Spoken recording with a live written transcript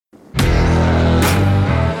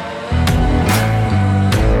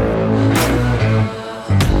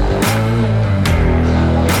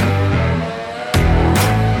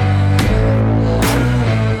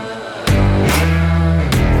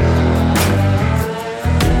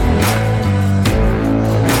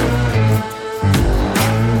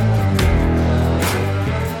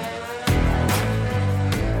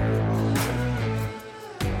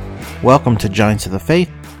Welcome to Giants of the Faith,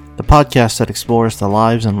 the podcast that explores the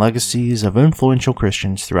lives and legacies of influential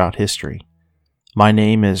Christians throughout history. My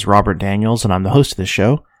name is Robert Daniels, and I'm the host of the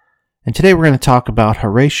show, and today we're going to talk about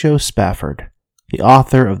Horatio Spafford, the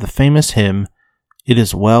author of the famous hymn, "It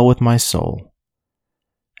Is Well With My Soul."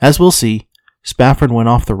 As we'll see, Spafford went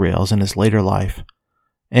off the rails in his later life,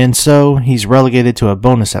 and so he's relegated to a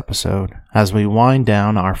bonus episode as we wind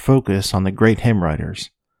down our focus on the great hymn writers.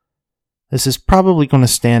 This is probably going to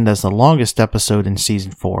stand as the longest episode in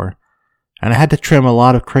Season 4, and I had to trim a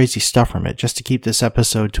lot of crazy stuff from it just to keep this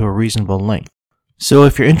episode to a reasonable length. So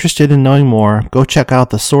if you're interested in knowing more, go check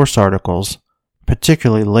out the source articles,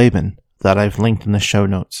 particularly Laban, that I've linked in the show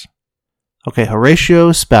notes. Okay,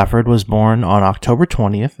 Horatio Spafford was born on October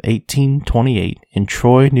 20th, 1828 in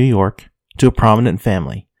Troy, New York, to a prominent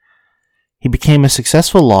family. He became a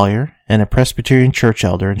successful lawyer and a Presbyterian church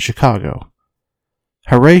elder in Chicago.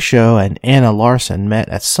 Horatio and Anna Larson met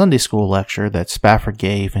at Sunday school lecture that Spafford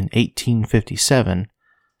gave in 1857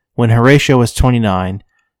 when Horatio was 29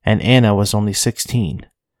 and Anna was only 16.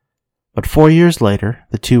 But 4 years later,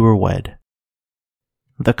 the two were wed.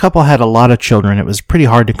 The couple had a lot of children. It was pretty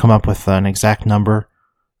hard to come up with an exact number.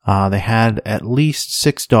 They had at least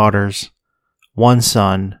 6 daughters, 1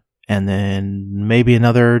 son, and then maybe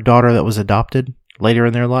another daughter that was adopted later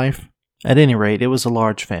in their life. At any rate, it was a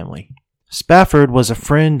large family. Spafford was a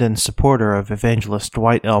friend and supporter of evangelist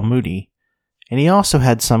Dwight L. Moody, and he also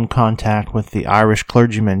had some contact with the Irish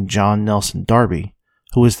clergyman John Nelson Darby,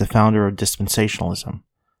 who was the founder of dispensationalism.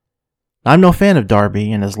 I'm no fan of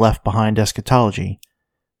Darby and his left-behind eschatology,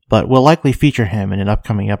 but we'll likely feature him in an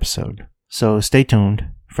upcoming episode, so stay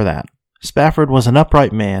tuned for that. Spafford was an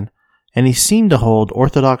upright man, and he seemed to hold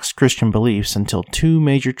Orthodox Christian beliefs until 2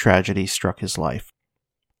 major tragedies struck his life.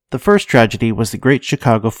 The first tragedy was the Great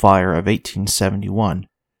Chicago Fire of 1871,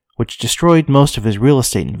 which destroyed most of his real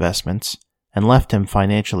estate investments and left him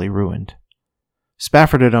financially ruined.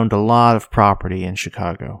 Spafford had owned a lot of property in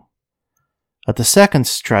Chicago. But the second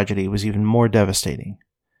tragedy was even more devastating.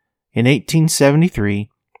 In 1873,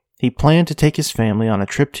 he planned to take his family on a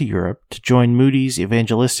trip to Europe to join Moody's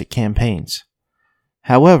evangelistic campaigns.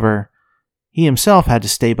 However, he himself had to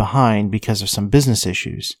stay behind because of some business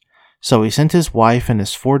issues, so he sent his wife and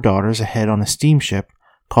his 4 daughters ahead on a steamship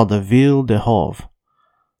called the Ville de Hove.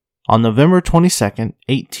 On November 22,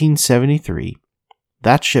 1873,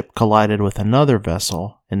 that ship collided with another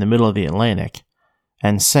vessel in the middle of the Atlantic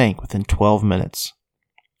and sank within 12 minutes.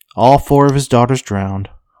 All 4 of his daughters drowned,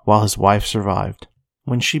 while his wife survived.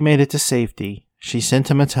 When she made it to safety, she sent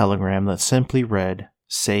him a telegram that simply read,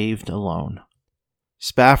 "Saved alone."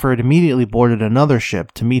 Spafford immediately boarded another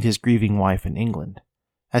ship to meet his grieving wife in England.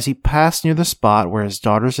 As he passed near the spot where his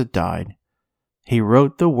daughters had died, he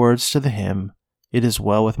wrote the words to the hymn, "It Is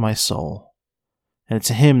Well With My Soul." And it's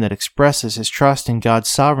a hymn that expresses his trust in God's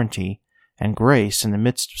sovereignty and grace in the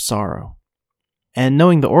midst of sorrow. And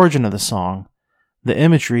knowing the origin of the song, the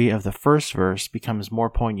imagery of the first verse becomes more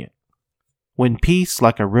poignant. "When peace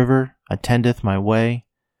like a river attendeth my way,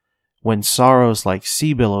 when sorrows like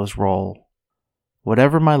sea billows roll,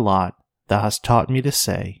 whatever my lot, thou hast taught me to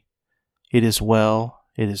say, it is well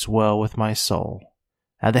with my soul."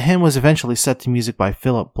 Now, the hymn was eventually set to music by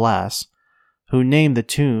Philip Blass, who named the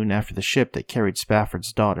tune after the ship that carried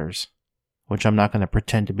Spafford's daughters, which I'm not going to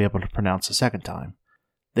pretend to be able to pronounce a second time.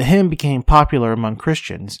 The hymn became popular among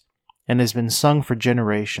Christians and has been sung for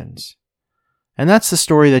generations. And that's the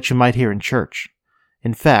story that you might hear in church.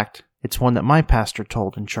 In fact, it's one that my pastor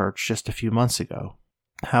told in church just a few months ago.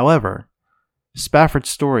 However, Spafford's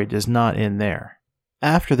story does not end there.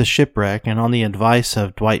 After the shipwreck, and on the advice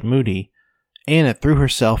of Dwight Moody, Anna threw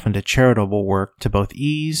herself into charitable work to both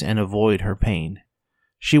ease and avoid her pain.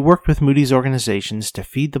 She worked with Moody's organizations to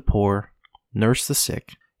feed the poor, nurse the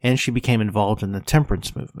sick, and she became involved in the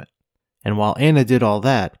temperance movement. And while Anna did all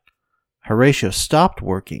that, Horatio stopped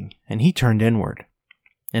working, and he turned inward.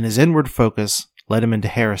 And his inward focus led him into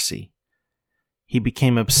heresy. He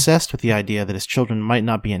became obsessed with the idea that his children might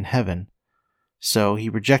not be in heaven, so he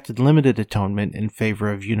rejected limited atonement in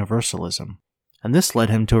favor of universalism, and this led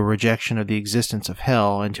him to a rejection of the existence of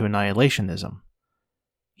hell and to annihilationism.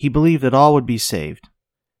 He believed that all would be saved,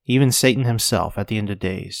 even Satan himself, at the end of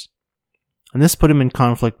days. And this put him in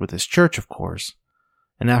conflict with his church, of course,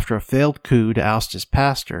 and after a failed coup to oust his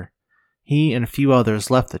pastor, he and a few others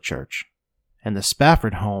left the church, and the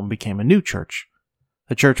Spafford home became a new church.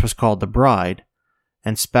 The church was called the Bride,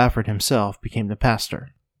 and Spafford himself became the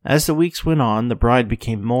pastor. As the weeks went on, the Bride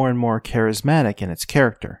became more and more charismatic in its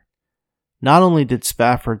character. Not only did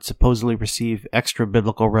Spafford supposedly receive extra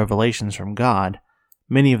biblical revelations from God,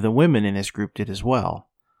 many of the women in his group did as well,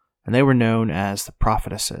 and they were known as the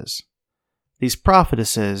prophetesses. These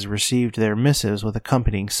prophetesses received their missives with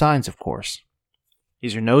accompanying signs, of course.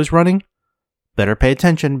 Is your nose running? Better pay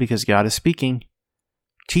attention because God is speaking.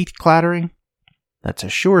 Teeth clattering? That's a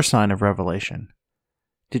sure sign of revelation.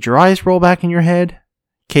 Did your eyes roll back in your head?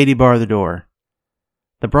 Katie bar the door.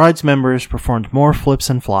 The bride's members performed more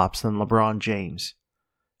flips and flops than LeBron James.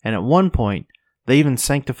 And at one point, they even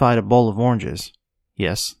sanctified a bowl of oranges,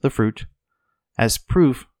 yes, the fruit, as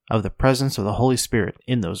proof of the presence of the Holy Spirit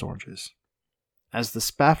in those oranges. As the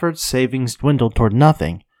Spaffords' savings dwindled toward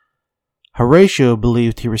nothing, Horatio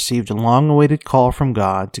believed he received a long-awaited call from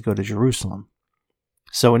God to go to Jerusalem.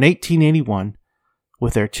 So in 1881,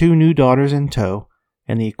 with their 2 new daughters in tow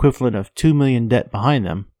and the equivalent of $2 million debt behind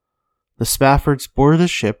them, the Spaffords boarded a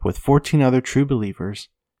ship with 14 other true believers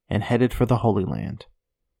and headed for the Holy Land.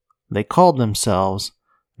 They called themselves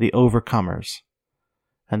the Overcomers,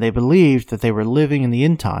 and they believed that they were living in the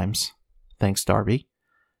end times, thanks Darby,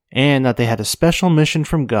 and that they had a special mission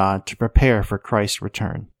from God to prepare for Christ's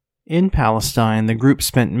return. In Palestine, the group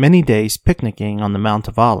spent many days picnicking on the Mount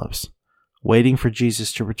of Olives, waiting for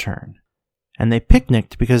Jesus to return. And they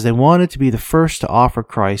picnicked because they wanted to be the first to offer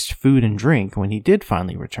Christ food and drink when he did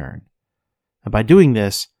finally return. And by doing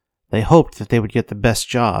this, they hoped that they would get the best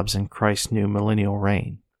jobs in Christ's new millennial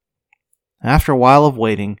reign. After a while of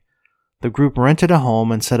waiting, the group rented a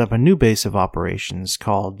home and set up a new base of operations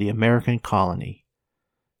called the American Colony.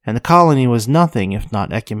 And the colony was nothing if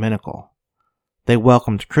not ecumenical. They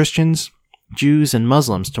welcomed Christians, Jews, and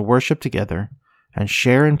Muslims to worship together and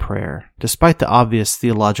share in prayer, despite the obvious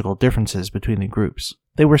theological differences between the groups.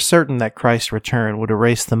 They were certain that Christ's return would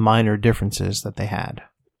erase the minor differences that they had.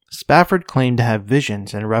 Spafford claimed to have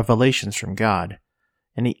visions and revelations from God,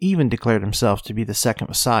 and he even declared himself to be the second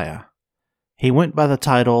Messiah. He went by the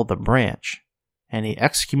title The Branch, and he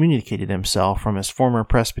excommunicated himself from his former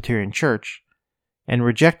Presbyterian church and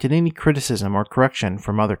rejected any criticism or correction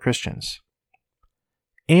from other Christians.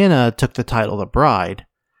 Anna took the title The Bride,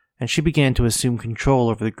 and she began to assume control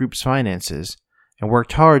over the group's finances and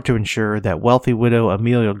worked hard to ensure that wealthy widow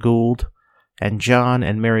Amelia Gould and John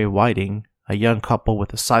and Mary Whiting, a young couple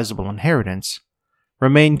with a sizable inheritance,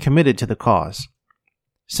 remained committed to the cause.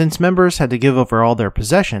 Since members had to give over all their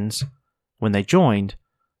possessions, when they joined,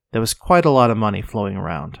 there was quite a lot of money flowing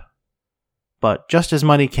around. But just as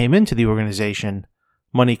money came into the organization,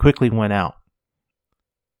 money quickly went out.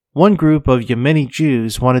 One group of Yemeni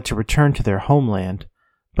Jews wanted to return to their homeland,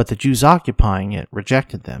 but the Jews occupying it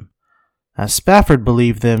rejected them, as Spafford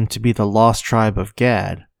believed them to be the lost tribe of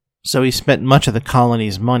Gad, so he spent much of the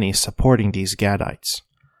colony's money supporting these Gadites.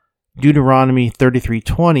 Deuteronomy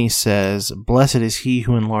 33:20 says, "Blessed is he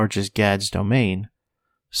who enlarges Gad's domain."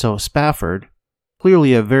 So Spafford,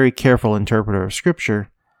 clearly a very careful interpreter of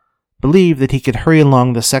Scripture, believed that he could hurry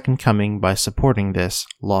along the second coming by supporting this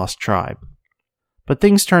lost tribe. But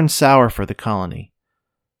things turned sour for the colony.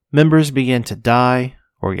 Members began to die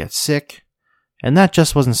or get sick, and that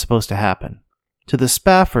just wasn't supposed to happen. To the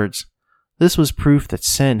Spaffords, this was proof that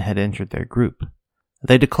sin had entered their group.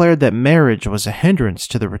 They declared that marriage was a hindrance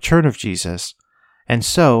to the return of Jesus, and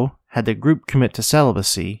so had the group commit to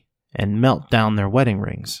celibacy and melt down their wedding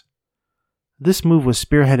rings. This move was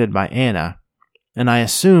spearheaded by Anna, and I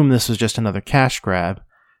assume this was just another cash grab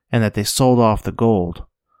and that they sold off the gold,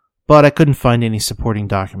 but I couldn't find any supporting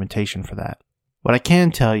documentation for that. What I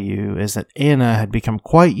can tell you is that Anna had become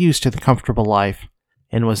quite used to the comfortable life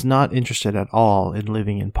and was not interested at all in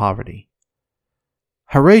living in poverty.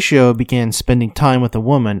 Horatio began spending time with a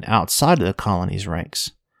woman outside of the colony's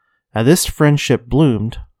ranks. Now this friendship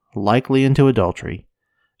bloomed, likely into adultery,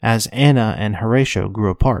 as Anna and Horatio grew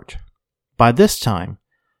apart. By this time,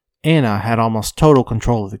 Anna had almost total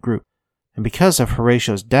control of the group, and because of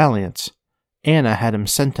Horatio's dalliance, Anna had him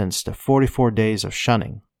sentenced to 44 days of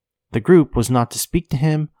shunning. The group was not to speak to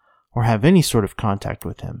him or have any sort of contact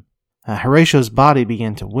with him. Horatio's body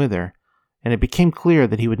began to wither, and it became clear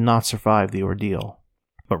that he would not survive the ordeal.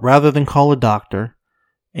 But rather than call a doctor,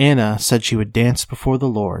 Anna said she would dance before the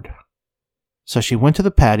Lord. So she went to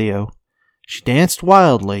the patio, she danced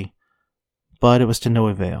wildly, but it was to no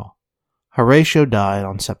avail. Horatio died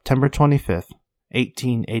on September 25th,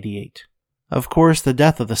 1888. Of course, the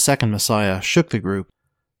death of the second Messiah shook the group.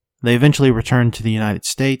 They eventually returned to the United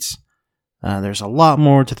States. There's a lot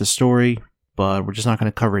more to the story, but we're just not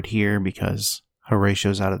going to cover it here because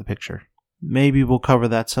Horatio's out of the picture. Maybe we'll cover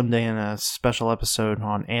that someday in a special episode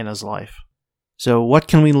on Anna's life. So what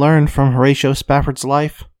can we learn from Horatio Spafford's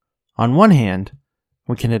life? On one hand,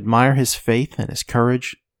 we can admire his faith and his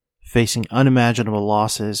courage, facing unimaginable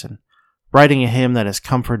losses and writing a hymn that has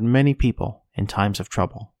comforted many people in times of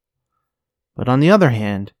trouble. But on the other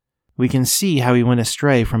hand, we can see how he went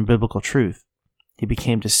astray from biblical truth He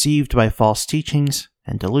became deceived by false teachings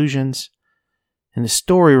and delusions, and the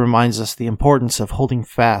story reminds us the importance of holding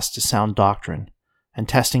fast to sound doctrine and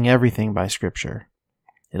testing everything by Scripture.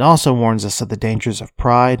 It also warns us of the dangers of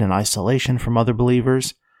pride and isolation from other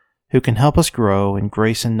believers who can help us grow in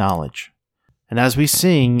grace and knowledge. And as we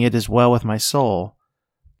sing, "It is well with my soul,"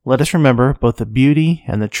 let us remember both the beauty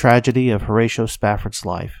and the tragedy of Horatio Spafford's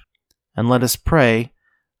life, and let us pray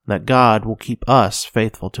that God will keep us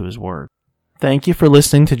faithful to His Word. Thank you for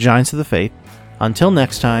listening to Giants of the Faith. Until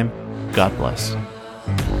next time, God bless.